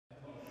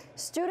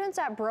Students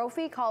at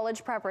Brophy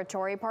College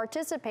Preparatory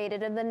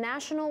participated in the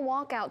national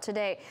walkout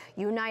today,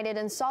 united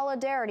in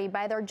solidarity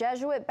by their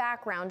Jesuit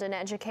background in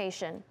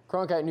education.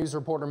 Cronkite News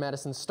reporter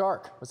Madison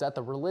was at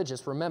the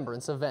religious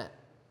remembrance event.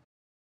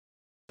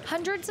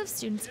 Hundreds of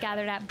students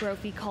gathered at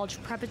Brophy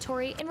College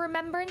Preparatory in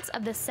remembrance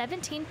of the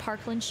 17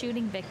 Parkland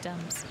shooting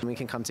victims. We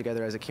can come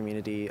together as a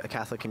community, a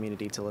Catholic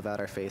community, to live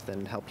out our faith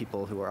and help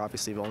people who are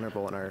obviously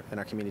vulnerable in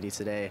our community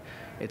today.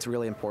 It's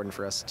really important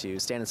for us to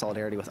stand in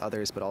solidarity with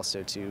others, but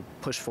also to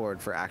push forward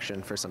for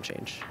action for some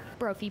change.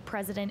 Brophy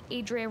President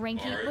Adria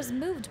Ranke was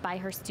moved by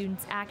her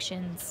students'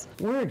 actions.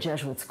 We're a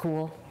Jesuit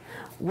school.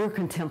 We're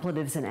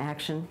contemplatives in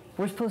action.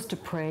 We're supposed to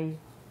pray,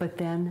 but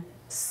then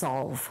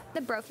solve. The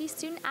Brophy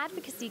Student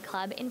Advocacy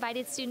Club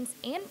invited students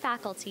and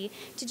faculty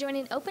to join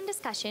an open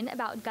discussion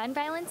about gun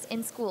violence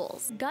in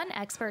schools. Gun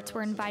experts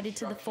were invited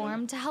to the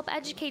forum to help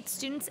educate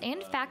students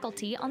and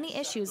faculty on the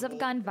issues of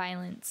gun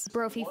violence.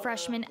 Brophy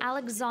freshman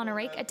Alex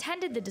Zonarek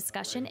attended the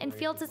discussion and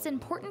feels it's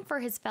important for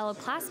his fellow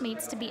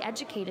classmates to be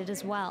educated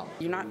as well.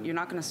 You're not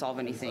going to solve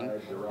anything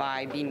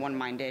by being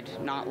one-minded,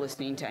 not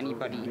listening to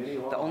anybody.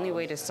 The only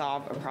way to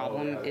solve a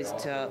problem is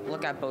to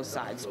look at both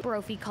sides.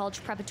 Brophy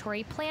College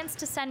Preparatory plans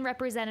to send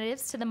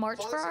representatives to the March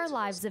for Our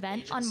Lives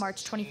event on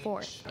March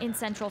 24th. In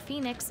Central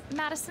Phoenix,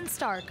 Madison,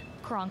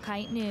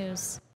 Cronkite News.